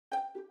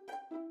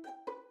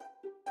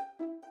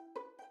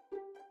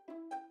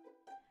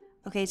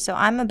Okay, so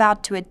I'm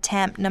about to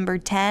attempt number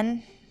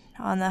 10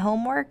 on the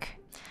homework.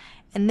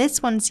 And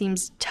this one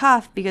seems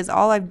tough because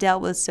all I've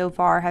dealt with so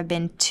far have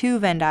been 2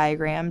 Venn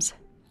diagrams.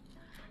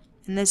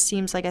 And this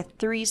seems like a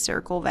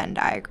 3-circle Venn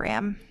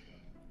diagram.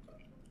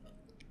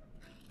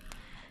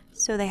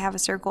 So they have a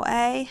circle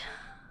A,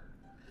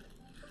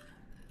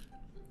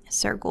 a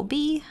circle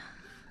B,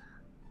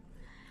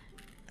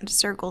 and a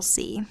circle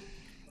C.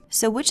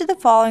 So which of the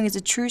following is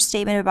a true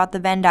statement about the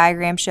Venn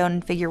diagram shown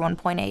in figure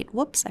 1.8?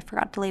 Whoops, I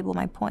forgot to label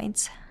my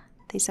points.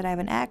 They said I have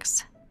an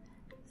X,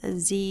 a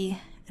Z,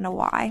 and a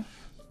Y.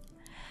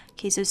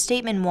 Okay, so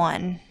statement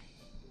 1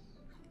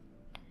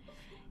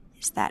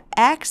 is that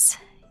X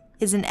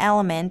is an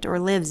element, or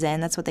lives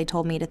in, that's what they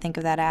told me to think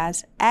of that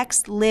as.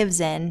 X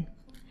lives in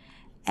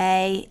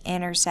A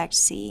intersect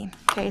C.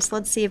 Okay, so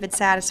let's see if it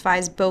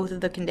satisfies both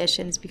of the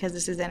conditions because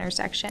this is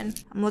intersection.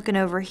 I'm looking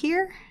over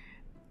here.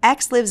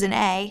 X lives in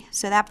A,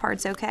 so that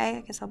part's okay.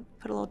 I guess I'll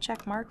put a little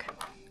check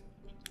mark.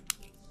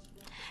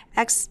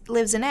 X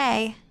lives in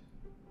A,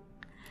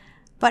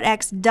 but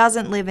X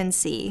doesn't live in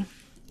C.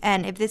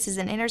 And if this is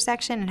an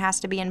intersection, it has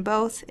to be in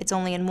both. It's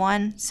only in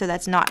one, so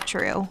that's not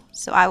true.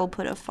 So I will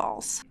put a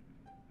false.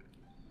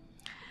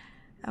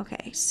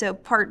 Okay, so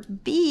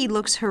part B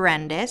looks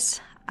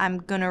horrendous. I'm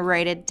gonna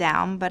write it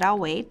down, but I'll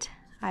wait.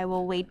 I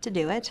will wait to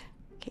do it.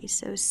 Okay,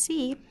 so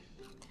C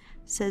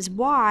says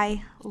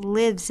Y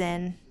lives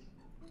in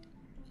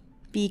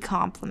B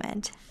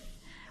complement.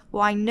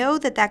 Well, I know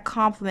that that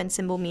complement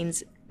symbol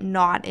means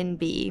not in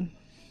B.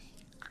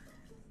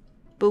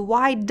 But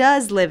Y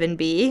does live in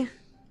B.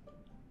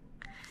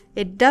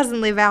 It doesn't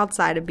live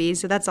outside of B,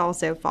 so that's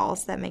also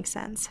false. That makes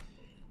sense.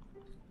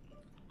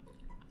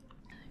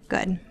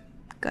 Good.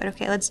 Good.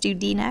 Okay, let's do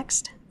D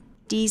next.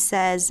 D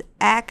says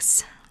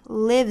X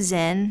lives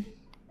in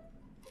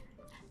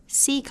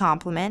C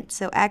complement.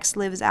 So X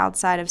lives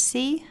outside of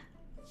C.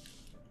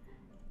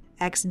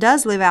 X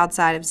does live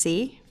outside of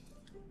C.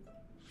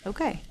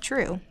 Okay,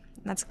 true.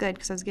 That's good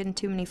because I was getting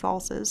too many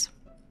falses.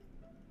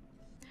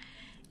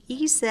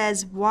 E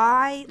says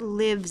Y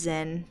lives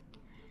in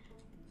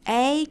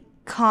A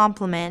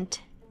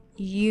complement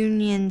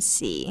union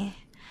C.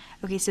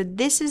 Okay, so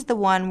this is the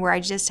one where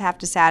I just have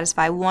to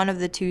satisfy one of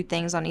the 2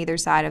 things on either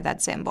side of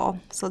that symbol.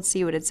 So let's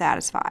see what it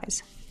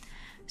satisfies.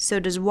 So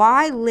does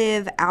Y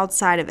live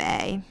outside of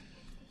A?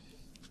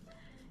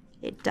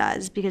 It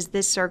does, because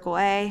this circle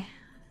A,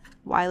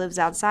 Y lives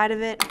outside of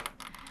it.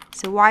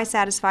 So Y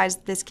satisfies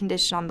this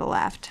condition on the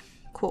left.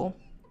 Cool.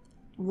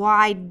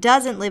 Y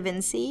doesn't live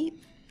in C.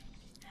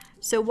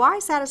 So Y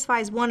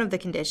satisfies one of the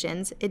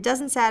conditions. It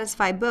doesn't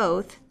satisfy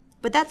both,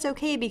 but that's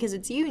okay because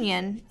it's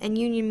union, and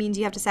union means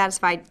you have to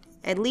satisfy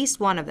at least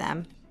one of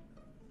them.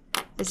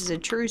 This is a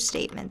true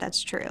statement.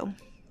 That's true.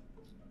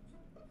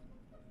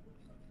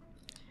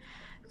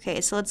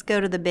 Okay, so let's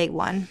go to the big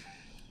one.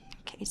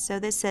 Okay, so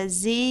this says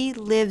Z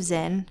lives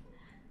in,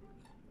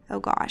 oh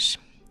gosh,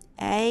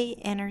 A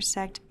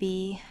intersect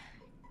B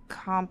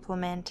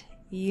complement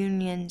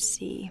union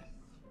C.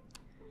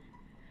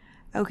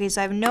 Okay,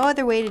 so I have no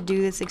other way to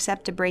do this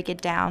except to break it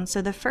down.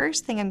 So the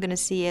first thing I'm going to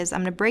see is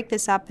I'm going to break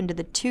this up into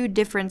the 2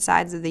 different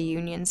sides of the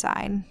union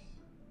side.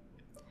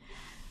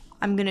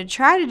 I'm going to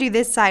try to do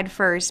this side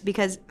first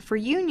because for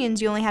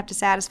unions you only have to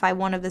satisfy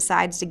one of the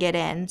sides to get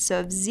in.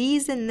 So if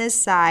Z's in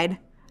this side,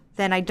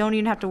 then I don't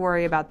even have to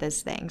worry about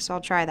this thing. So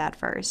I'll try that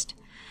first.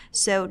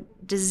 So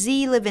does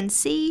Z live in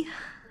C?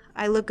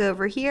 I look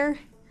over here.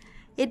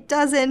 It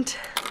doesn't.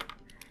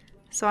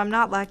 So I'm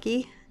not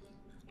lucky.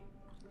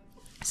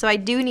 So I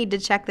do need to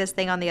check this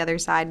thing on the other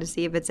side to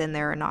see if it's in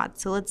there or not.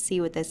 So let's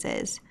see what this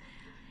is.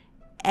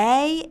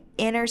 A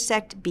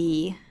intersect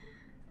B.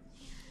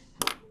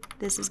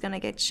 This is going to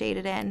get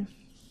shaded in.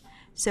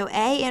 So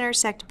A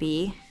intersect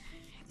B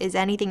is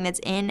anything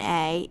that's in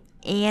A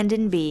and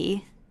in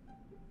B.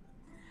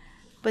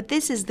 But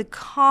this is the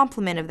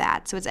complement of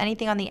that. So it's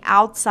anything on the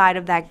outside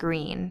of that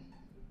green.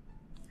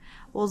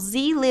 Well,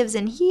 Z lives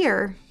in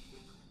here,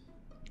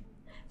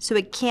 so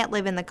it can't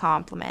live in the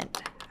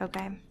complement.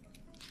 Okay.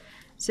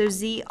 So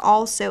Z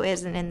also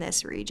isn't in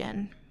this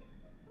region.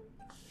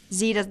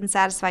 Z doesn't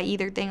satisfy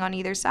either thing on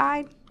either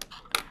side.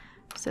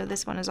 So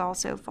this one is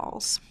also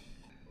false.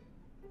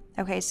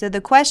 Okay, so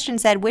the question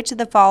said, which of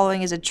the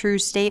following is a true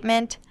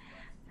statement?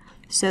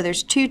 So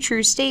there's 2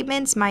 true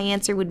statements. My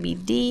answer would be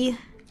D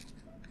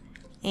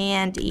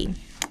and E.